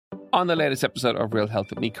On the latest episode of Real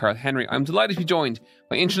Health with me, Carl Henry, I'm delighted to be joined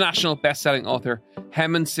by international best-selling author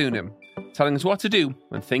Heman Sunim, telling us what to do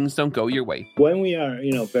when things don't go your way. When we are,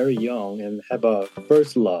 very young and have a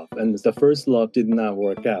first love, and the first love did not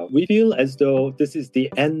work out, we feel as though this is the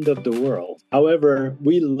end of the world. However,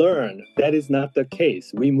 we learn that is not the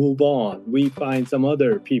case. We move on. We find some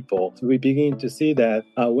other people. So we begin to see that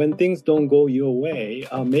when things don't go your way,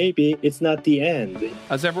 maybe it's not the end.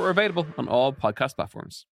 As ever, we're available on all podcast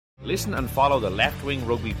platforms. Listen and follow the Left Wing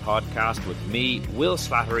Rugby podcast with me, Will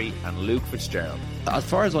Slattery and Luke Fitzgerald. As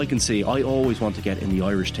far as I can see, I always want to get in the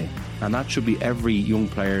Irish team. And that should be every young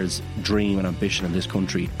player's dream and ambition in this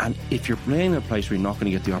country. And if you're playing in a place where you're not going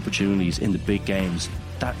to get the opportunities in the big games,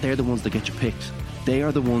 they're the ones that get you picked. They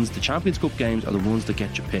are the ones, the Champions Cup games are the ones that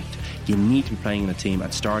get you picked. You need to be playing in a team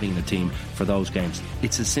and starting in a team for those games.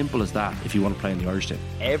 It's as simple as that if you want to play in the Irish team.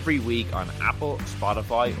 Every week on Apple,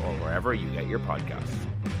 Spotify or wherever you get your podcasts.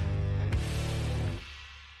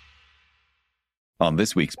 On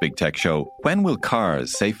this week's Big Tech Show, when will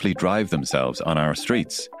cars safely drive themselves on our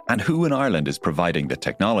streets? And who in Ireland is providing the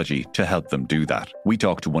technology to help them do that? We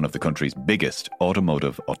talk to one of the country's biggest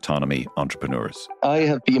automotive autonomy entrepreneurs. I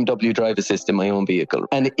have BMW Drive Assist in my own vehicle,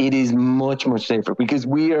 and it is much, much safer because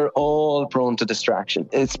we are all prone to distraction,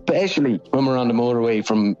 especially when we're on the motorway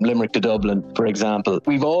from Limerick to Dublin, for example.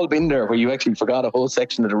 We've all been there where you actually forgot a whole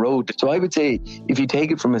section of the road. So I would say if you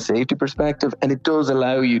take it from a safety perspective, and it does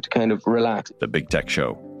allow you to kind of relax. The Big Tech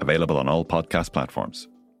Show, available on all podcast platforms.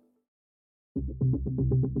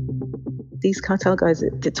 These cartel guys,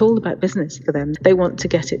 it's all about business for them. They want to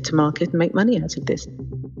get it to market and make money out of this.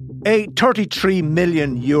 A €33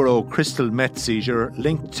 million crystal meth seizure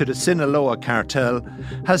linked to the Sinaloa cartel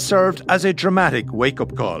has served as a dramatic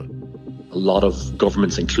wake-up call. A lot of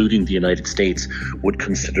governments, including the United States, would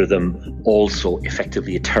consider them also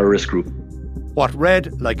effectively a terrorist group. What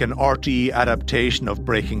read like an RTE adaptation of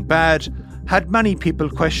Breaking Bad had many people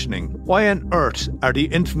questioning why on earth are the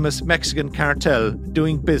infamous Mexican cartel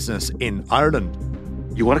doing business in Ireland?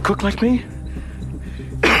 You want to cook like me?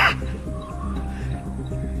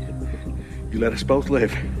 You let us both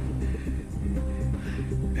live,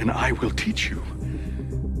 and I will teach you.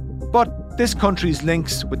 But this country's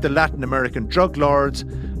links with the Latin American drug lords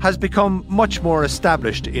has become much more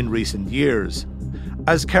established in recent years,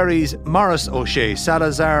 as Kerry's Maurice O'Shea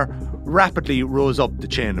Salazar rapidly rose up the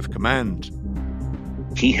chain of command.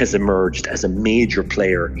 He has emerged as a major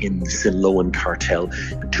player in the Sinaloan cartel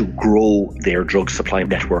to grow their drug supply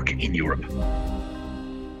network in Europe.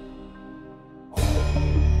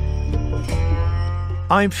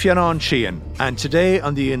 I'm Fionn Sheehan, and today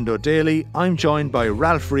on the Indo Daily, I'm joined by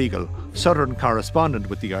Ralph Riegel, Southern correspondent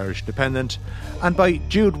with the Irish Independent, and by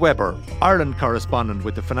Jude Webber, Ireland correspondent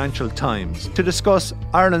with the Financial Times, to discuss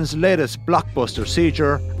Ireland's latest blockbuster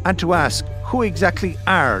seizure and to ask who exactly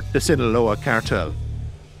are the Sinaloa cartel.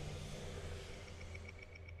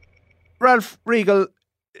 Ralph Riegel,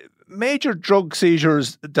 major drug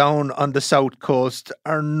seizures down on the south coast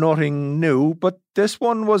are nothing new, but this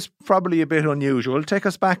one was probably a bit unusual. Take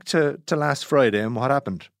us back to last Friday and what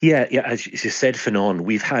happened. Yeah, as you said, Fionnán,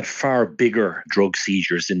 we've had far bigger drug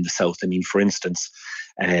seizures in the south. I mean, for instance,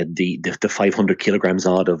 the 500 kilograms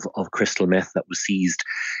odd of crystal meth that was seized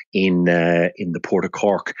in the Port of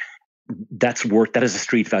Cork, that is a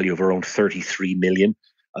street value of around 33 million.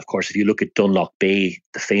 Of course, if you look at Dunlock Bay,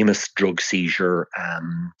 the famous drug seizure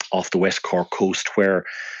off the West Cork coast, where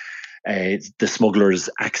one of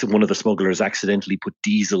the smugglers accidentally put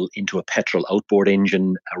diesel into a petrol outboard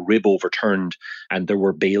engine, a rib overturned, and there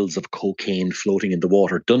were bales of cocaine floating in the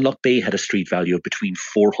water. Dunlock Bay had a street value of between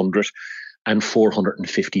 400 and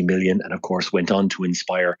 450 million, and of course went on to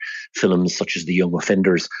inspire films such as The Young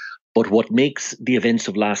Offenders. But what makes the events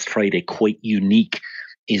of last Friday quite unique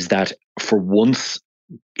is that for once,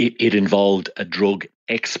 it involved a drug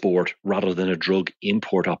export rather than a drug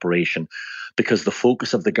import operation, because the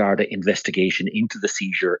focus of the Garda investigation into the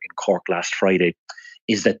seizure in Cork last Friday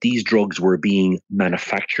is that these drugs were being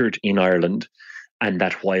manufactured in Ireland, and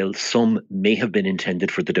that while some may have been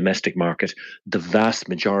intended for the domestic market, the vast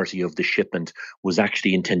majority of the shipment was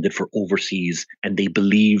actually intended for overseas, and they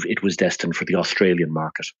believe it was destined for the Australian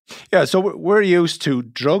market. Yeah, so we're used to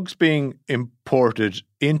drugs being imported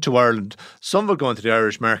into Ireland. Some will go into the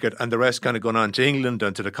Irish market and the rest kind of going on to England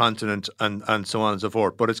and to the continent and so on and so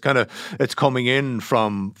forth. But it's coming in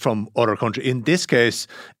from other countries. In this case,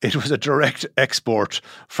 it was a direct export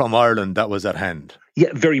from Ireland that was at hand.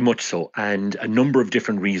 Yeah, very much so. And a number of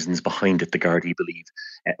different reasons behind it, the Gardaí believe.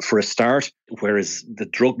 For a start, whereas the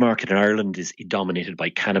drug market in Ireland is dominated by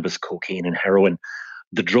cannabis, cocaine and heroin,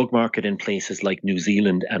 The drug market in places like New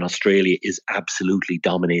Zealand and Australia is absolutely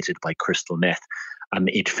dominated by crystal meth.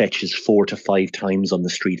 It fetches 4 to 5 times on the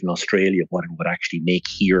street in Australia what it would actually make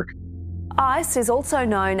here. Ice is also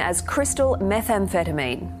known as crystal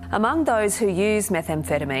methamphetamine. Among those who use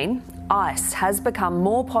methamphetamine, ice has become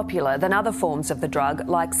more popular than other forms of the drug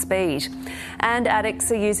like speed, and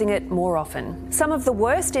addicts are using it more often. Some of the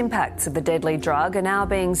worst impacts of the deadly drug are now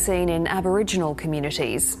being seen in Aboriginal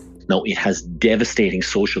communities. Now, it has devastating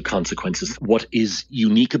social consequences. What is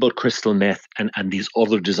unique about crystal meth and these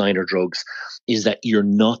other designer drugs is that you're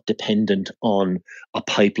not dependent on a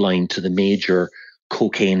pipeline to the major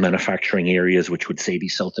cocaine manufacturing areas, which would say be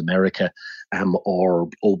South America or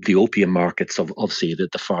the opium markets of say, the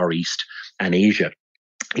Far East and Asia.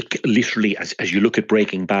 It literally, as you look at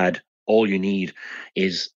Breaking Bad, all you need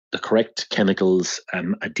is the correct chemicals,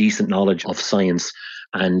 a decent knowledge of science,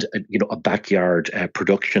 and a backyard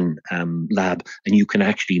production lab, and you can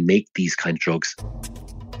actually make these kind of drugs.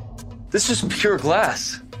 This is pure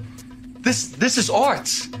glass. This is art,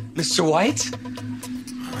 Mr. White.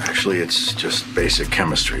 Actually, it's just basic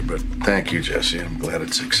chemistry, but thank you, Jesse. I'm glad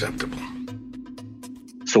it's acceptable.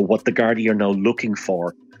 So what the Gardaí are now looking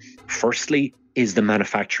for, firstly, is the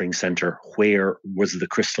manufacturing centre. Where was the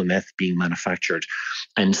crystal meth being manufactured?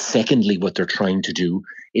 And secondly, what they're trying to do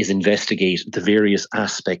is investigate the various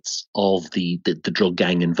aspects of the drug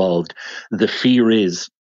gang involved. The fear is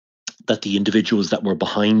that the individuals that were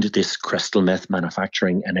behind this crystal meth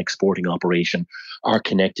manufacturing and exporting operation are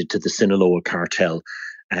connected to the Sinaloa cartel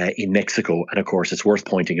in Mexico. And of course, it's worth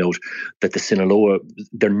pointing out that the Sinaloa,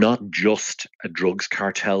 they're not just a drugs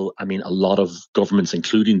cartel. I mean, a lot of governments,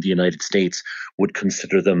 including the United States, would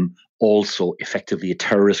consider them also effectively a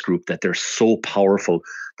terrorist group, that they're so powerful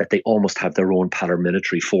that they almost have their own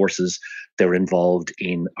paramilitary forces. They're involved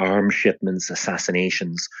in arms shipments,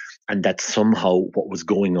 assassinations, and that somehow what was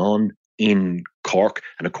going on in Cork,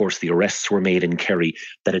 and of course the arrests were made in Kerry,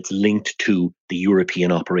 that it's linked to the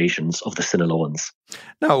European operations of the Sinaloans.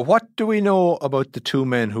 Now, what do we know about the 2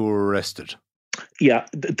 men who were arrested? Yeah,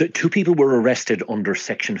 the 2 people were arrested under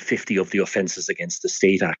Section 50 of the Offences Against the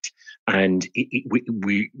State Act, and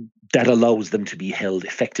that allows them to be held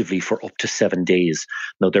effectively for up to 7 days.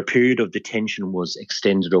 Now, their period of detention was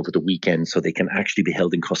extended over the weekend, so they can actually be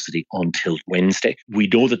held in custody until Wednesday. We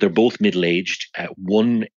know that they're both middle-aged.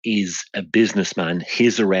 One is a businessman.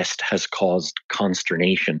 His arrest has caused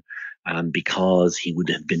consternation, because he would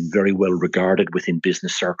have been very well regarded within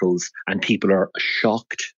business circles, and people are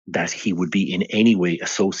shocked that he would be in any way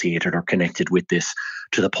associated or connected with this,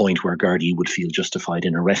 to the point where Gardaí would feel justified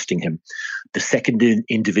in arresting him. The second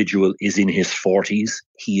individual is in his 40s.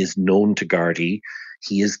 He is known to Gardaí.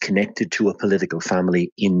 He is connected to a political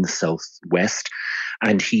family in the Southwest,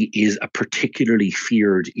 and he is a particularly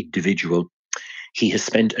feared individual. He has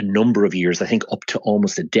spent a number of years, I think up to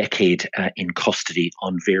almost a decade, in custody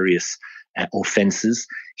on various offences.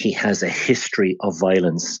 He has a history of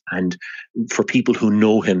violence, and for people who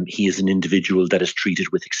know him, he is an individual that is treated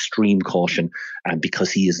with extreme caution,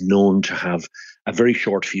 because he is known to have a very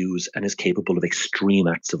short fuse and is capable of extreme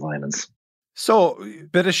acts of violence. So,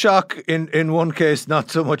 bit of shock in one case,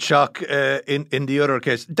 not so much shock in the other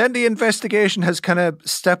case. Then the investigation has kind of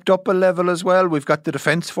stepped up a level as well. We've got the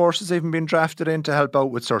Defence Forces even been drafted in to help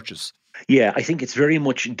out with searches. Yeah, I think it's very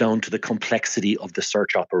much down to the complexity of the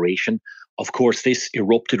search operation. Of course, this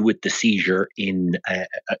erupted with the seizure in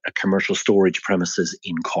a commercial storage premises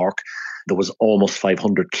in Cork. There was almost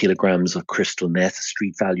 500 kilograms of crystal meth, a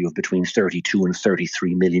street value of between 32 and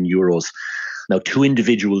 33 million euros. Now, 2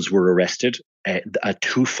 individuals were arrested,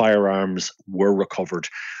 2 firearms were recovered,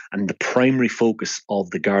 and the primary focus of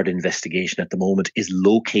the Garda investigation at the moment is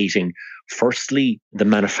locating, firstly, the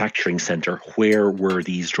manufacturing centre. Where were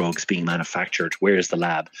these drugs being manufactured? Where is the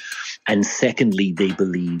lab? And secondly, they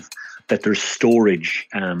believe that there's storage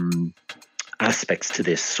aspects to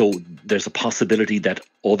this. So there's a possibility that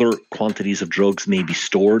other quantities of drugs may be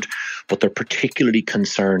stored, but they're particularly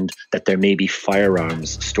concerned that there may be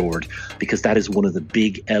firearms stored, because that is one of the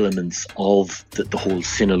big elements of the whole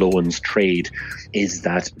Sinaloans trade, is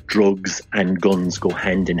that drugs and guns go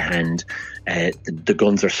hand in hand. The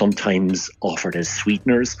guns are sometimes offered as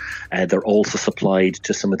sweeteners. They're also supplied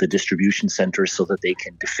to some of the distribution centres so that they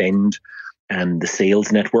can defend and the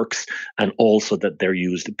sales networks, and also that they're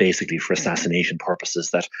used basically for assassination purposes,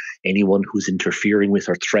 that anyone who's interfering with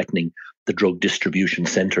or threatening the drug distribution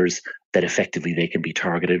centres, that effectively they can be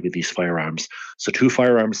targeted with these firearms. So 2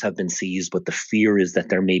 firearms have been seized, but the fear is that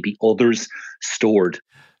there may be others stored.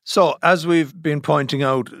 So, as we've been pointing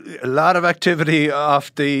out, a lot of activity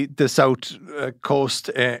off the south coast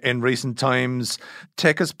in recent times.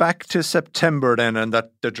 Take us back to September then, and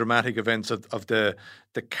the dramatic events of the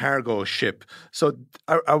cargo ship. So,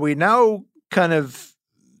 are we now kind of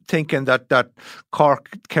thinking that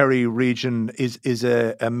Cork-Kerry region is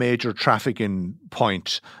a major trafficking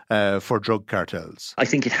point for drug cartels? I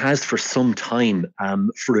think it has for some time,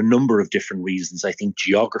 for a number of different reasons. I think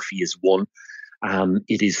geography is one.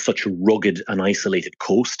 It is such a rugged and isolated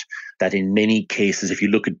coast that in many cases, if you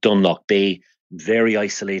look at Dunlock Bay, very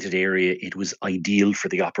isolated area, it was ideal for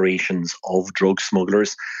the operations of drug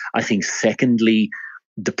smugglers. I think secondly,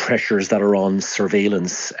 the pressures that are on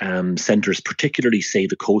surveillance centres, particularly say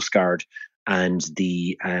the Coast Guard and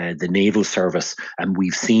the naval service, and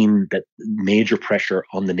we've seen that major pressure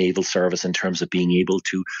on the naval service in terms of being able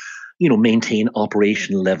to maintain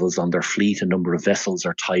operational levels on their fleet. A number of vessels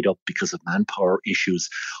are tied up because of manpower issues.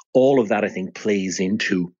 All of that, I think, plays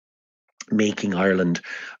into making Ireland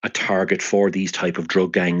a target for these type of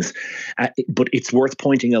drug gangs. But it's worth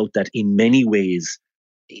pointing out that in many ways,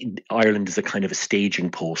 Ireland is a kind of a staging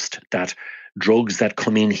post, that drugs that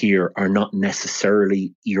come in here are not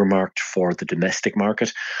necessarily earmarked for the domestic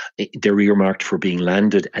market. They're earmarked for being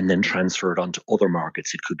landed and then transferred onto other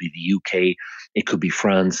markets. It could be the UK, it could be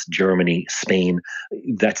France, Germany, Spain.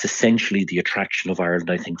 That's essentially the attraction of Ireland,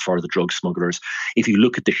 I think, for the drug smugglers. If you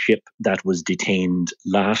look at the ship that was detained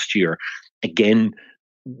last year, again,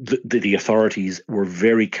 the authorities were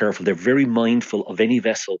very careful. They're very mindful of any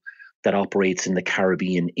vessel that operates in the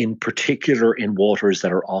Caribbean, in particular in waters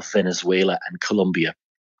that are off Venezuela and Colombia.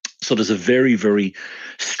 So there's a very, very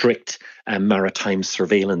strict maritime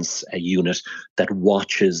surveillance unit that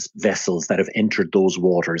watches vessels that have entered those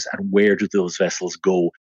waters and where do those vessels go.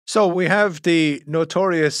 So we have the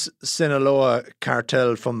notorious Sinaloa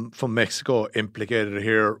cartel from Mexico implicated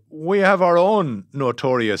here. We have our own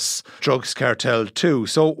notorious drugs cartel too.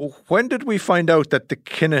 So when did we find out that the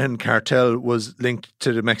Kinahan cartel was linked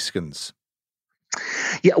to the Mexicans?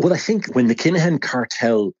 Yeah, well, I think when the Kinahan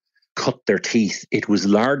cartel cut their teeth, it was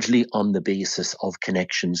largely on the basis of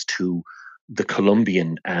connections to the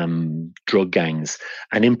Colombian drug gangs,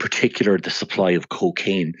 and in particular the supply of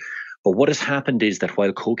cocaine. But what has happened is that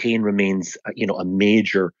while cocaine remains, a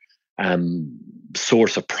major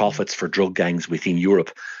source of profits for drug gangs within Europe,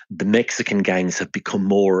 the Mexican gangs have become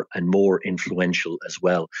more and more influential as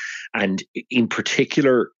well. And in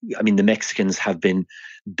particular, the Mexicans have been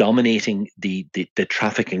dominating the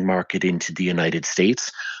trafficking market into the United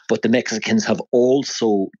States, but the Mexicans have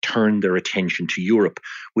also turned their attention to Europe,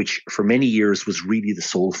 which for many years was really the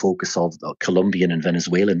sole focus of the Colombian and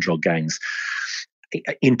Venezuelan drug gangs.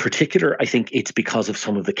 In particular, I think it's because of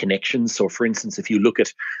some of the connections. So, for instance, if you look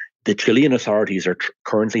at the Chilean authorities are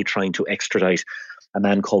currently trying to extradite a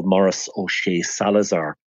man called Morris O'Shea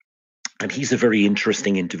Salazar. And he's a very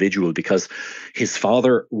interesting individual because his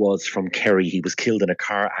father was from Kerry. He was killed in a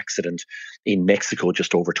car accident in Mexico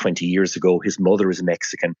just over 20 years ago. His mother is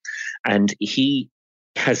Mexican. And he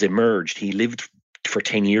has emerged. He lived for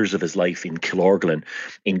 10 years of his life in Killorglin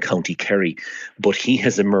in County Kerry, but he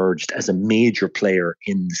has emerged as a major player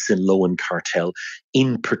in the Sinaloan cartel,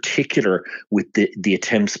 in particular with the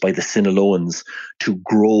attempts by the Sinaloans to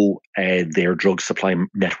grow their drug supply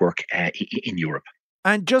network in Europe.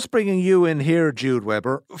 And just bringing you in here, Jude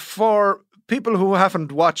Weber, for people who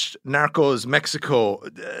haven't watched Narcos Mexico,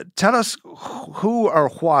 tell us who or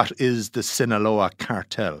what is the Sinaloa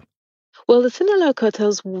cartel? Well, the Sinaloa cartel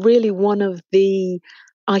is really one of the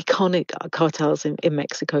iconic cartels in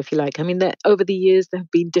Mexico, if you like. Over the years, there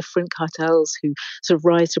have been different cartels who sort of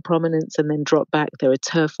rise to prominence and then drop back. There are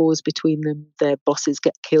turf wars between them. Their bosses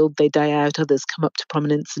get killed, they die out, others come up to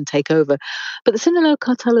prominence and take over. But the Sinaloa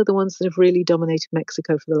cartel are the ones that have really dominated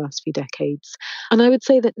Mexico for the last few decades. And I would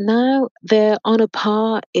say that now they're on a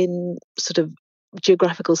par in sort of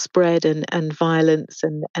geographical spread and violence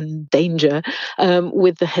and danger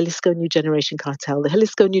with the Jalisco New Generation cartel. The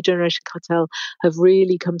Jalisco New Generation cartel have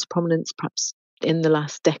really come to prominence perhaps in the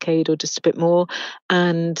last decade or just a bit more,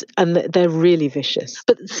 and they're really vicious.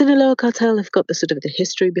 But the Sinaloa cartel have got the sort of the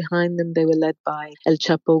history behind them. They were led by El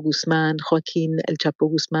Chapo Guzman, Joaquin El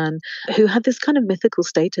Chapo Guzman, who had this kind of mythical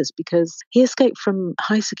status because he escaped from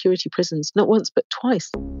high security prisons not once but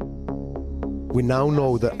twice. We now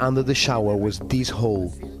know that under the shower was this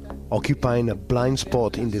hole, occupying a blind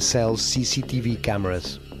spot in the cell's CCTV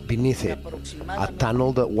cameras. Beneath it, a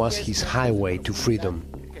tunnel that was his highway to freedom.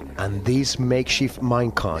 And this makeshift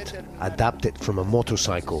minecart, adapted from a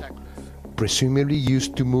motorcycle, presumably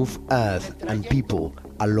used to move earth and people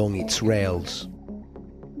along its rails.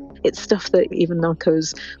 It's stuff that even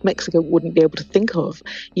Narcos Mexico wouldn't be able to think of,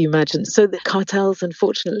 you imagine. So the cartels,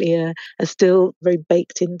 unfortunately, are still very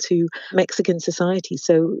baked into Mexican society.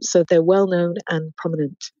 So they're well known and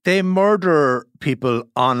prominent. They murder people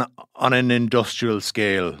on an industrial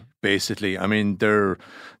scale, basically. I mean, the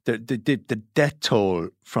death toll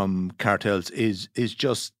from cartels is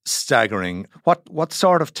just staggering. What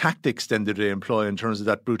sort of tactics then do they employ in terms of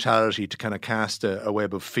that brutality to kind of cast a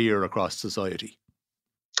web of fear across society?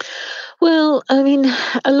 Well, I mean,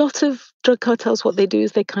 a lot of drug cartels, what they do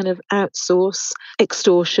is they kind of outsource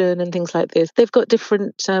extortion and things like this. They've got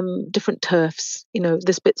different turfs. You know,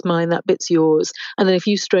 this bit's mine, that bit's yours. And then if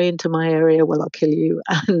you stray into my area, well, I'll kill you.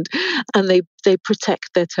 And they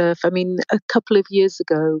protect their turf. I mean, a couple of years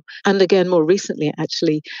ago, and again more recently,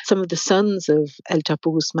 actually, some of the sons of El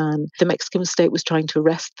Chapo Guzman, the Mexican state was trying to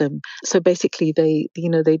arrest them. So basically,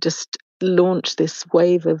 they just launched this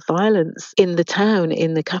wave of violence in the town,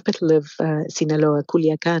 in the capital of Sinaloa,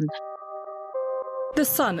 Culiacan. The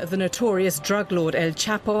son of the notorious drug lord El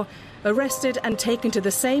Chapo, arrested and taken to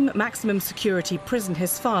the same maximum security prison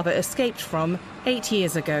his father escaped from 8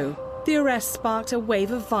 years ago. The arrest sparked a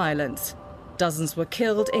wave of violence. Dozens were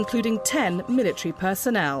killed, including 10 military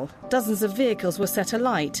personnel. Dozens of vehicles were set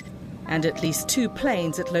alight, and at least 2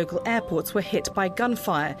 planes at local airports were hit by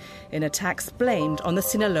gunfire in attacks blamed on the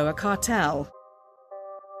Sinaloa cartel.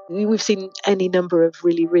 We've seen any number of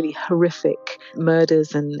really, really horrific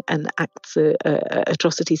murders and acts,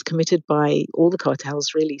 atrocities committed by all the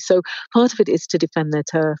cartels, really. So part of it is to defend their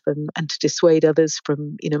turf and to dissuade others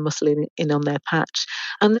from, muscling in on their patch.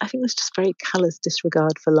 And I think there's just very callous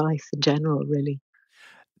disregard for life in general, really.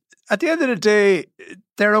 At the end of the day,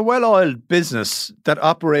 they're a well-oiled business that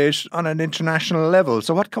operate on an international level.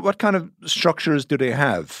 So what kind of structures do they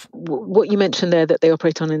have? What you mentioned there, that they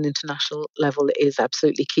operate on an international level, is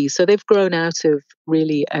absolutely key. So they've grown out of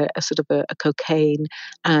really a sort of a cocaine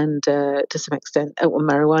and to some extent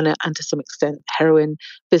marijuana and to some extent heroin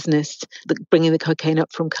business, bringing the cocaine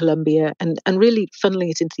up from Colombia and really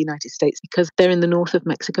funneling it into the United States, because they're in the north of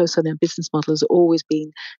Mexico. So their business model has always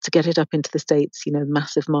been to get it up into the States,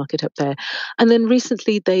 massive market up there. And then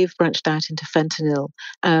recently they've branched out into fentanyl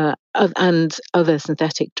and other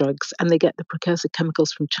synthetic drugs, and they get the precursor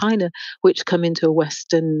chemicals from China, which come into a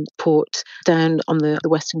western port down on the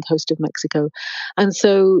western coast of Mexico. And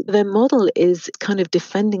so their model is kind of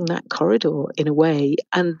defending that corridor in a way.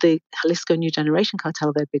 And the Jalisco New Generation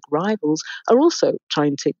cartel, their big rivals, are also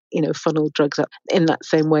trying to, funnel drugs up in that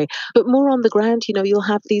same way. But more on the ground, you'll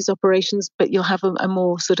have these operations, but you'll have a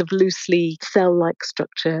more sort of loosely cell-like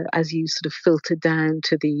structure as you sort of filter down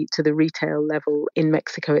to the retail level in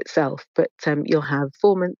Mexico itself. But you'll have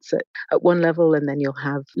informants at one level, and then you'll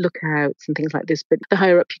have lookouts and things like this. But the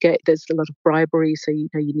higher up you get, there's a lot of bribery. So, you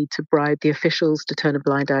need to bribe the officials to turn a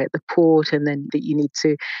blind eye at the port, and then that you need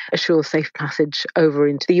to assure safe passage over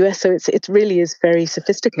into the US. So it really is very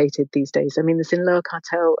sophisticated these days. I mean, the Sinaloa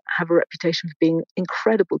cartel have a reputation for being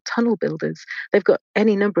incredible tunnel builders. They've got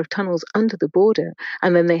any number of tunnels under the border,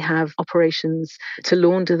 and then they have operations to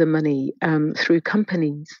launder the money through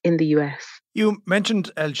companies in the US. You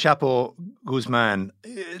mentioned El Chapo Guzman.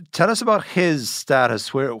 Tell us about his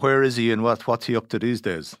status. Where is he and what's he up to these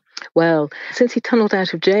days? Well, since he tunnelled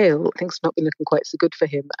out of jail, things have not been looking quite so good for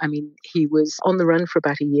him. I mean, he was on the run for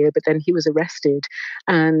about a year, but then he was arrested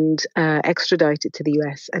and extradited to the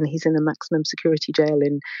US, and he's in a maximum security jail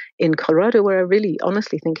in Colorado, where I really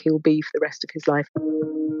honestly think he'll be for the rest of his life.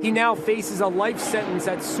 He now faces a life sentence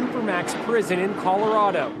at Supermax prison in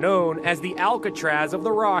Colorado, known as the Alcatraz of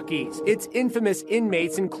the Rockies. Its infamous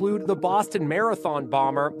inmates include the Boston Marathon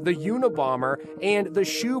bomber, the Unabomber, and the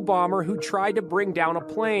shoe bomber who tried to bring down a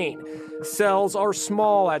plane. Cells are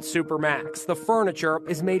small at Supermax. The furniture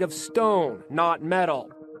is made of stone, not metal.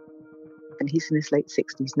 And he's in his late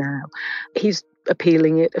 60s now. He's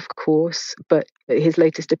appealing it, of course, but his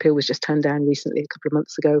latest appeal was just turned down recently, a couple of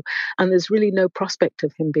months ago, and there's really no prospect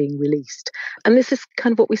of him being released. And this is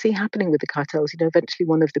kind of what we see happening with the cartels. Eventually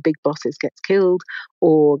one of the big bosses gets killed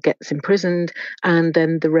or gets imprisoned, and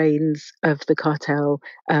then the reins of the cartel,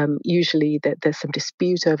 usually there's some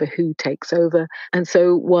dispute over who takes over. And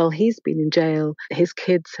so while he's been in jail, his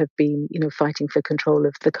kids have been, fighting for control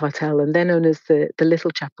of the cartel, and they're known as the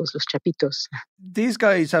little chapos, los chapitos. These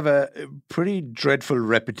guys have a pretty dreadful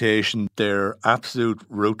reputation. They're absolute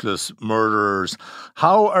ruthless murderers.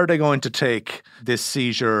 How are they going to take this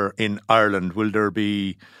seizure in Ireland? Will there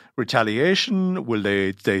be retaliation? Will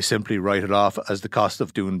they simply write it off as the cost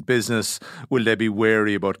of doing business? Will they be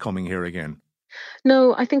wary about coming here again?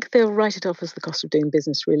 No, I think they'll write it off as the cost of doing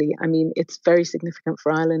business, really. I mean, it's very significant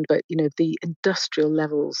for Ireland, but, the industrial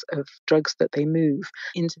levels of drugs that they move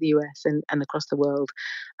into the US and across the world,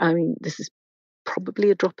 I mean, this is probably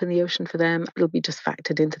a drop in the ocean for them. It'll be just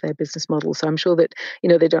factored into their business model. So I'm sure that,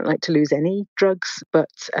 they don't like to lose any drugs, but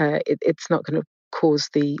it's not going to cause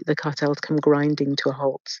the cartel to come grinding to a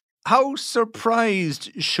halt. How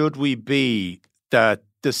surprised should we be that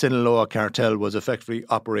the Sinaloa cartel was effectively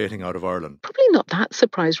operating out of Ireland? Probably not that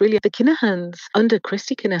surprised, really. The Kinahans, under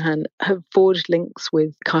Christy Kinahan, have forged links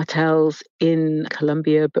with cartels in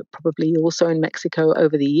Colombia, but probably also in Mexico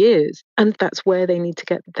over the years. And that's where they need to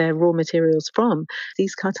get their raw materials from.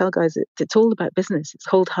 These cartel guys, it's all about business. It's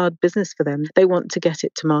cold, hard business for them. They want to get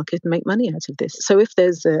it to market and make money out of this. So if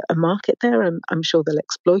there's a market there, I'm sure they'll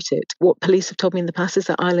exploit it. What police have told me in the past is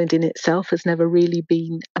that Ireland in itself has never really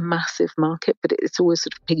been a massive market, but it's always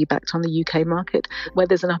sort of piggybacked on the UK market. Where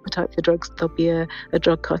there's an appetite for drugs, there'll be a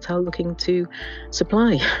drug cartel looking to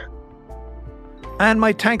supply. And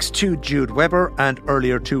my thanks to Jude Webber and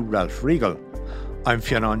earlier to Ralph Riegel. I'm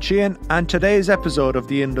Fionn Sheehan, and today's episode of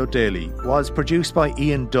the Indo Daily was produced by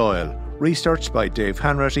Ian Doyle, researched by Dave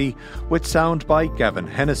Hanratty, with sound by Gavin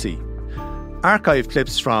Hennessy. Archive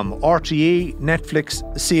clips from RTE, Netflix,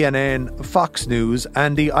 CNN, Fox News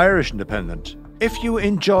and the Irish Independent. If you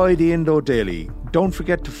enjoy the Indo Daily, don't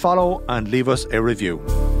forget to follow and leave us a review.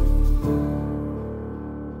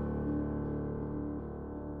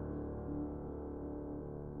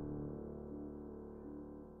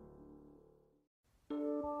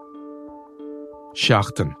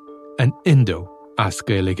 Seachtain, an Indo as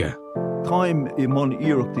Gaeilge. Táim I mon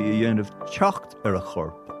iarachtaí a dhéanamh teacht ar a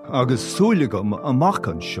chorp, agus súlagam amach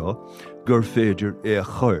an seo gur féidir é a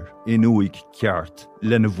chur in uig ceart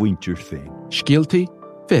lena bhaintir féin. Scialtaí,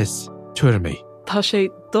 fis, tuirmí. Tá sé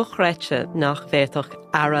dochreite nach bhéadach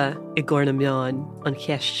ara I gcóna meáin an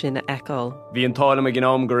cheist sin a eáil. Bhí an tálam a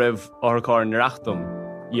gnám go raibh orchár na reachtam.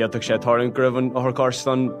 Iadach sé táirn go raibh an orchár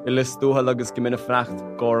san I listútha agus go minic freacht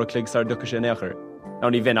gcóra cligsáir ducha sé néachar. Ná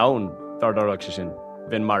ní bhín ann dardorach sé sin,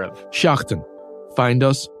 bhín marabh. Seachtain. Find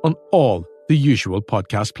us on all the usual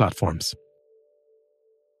podcast platforms.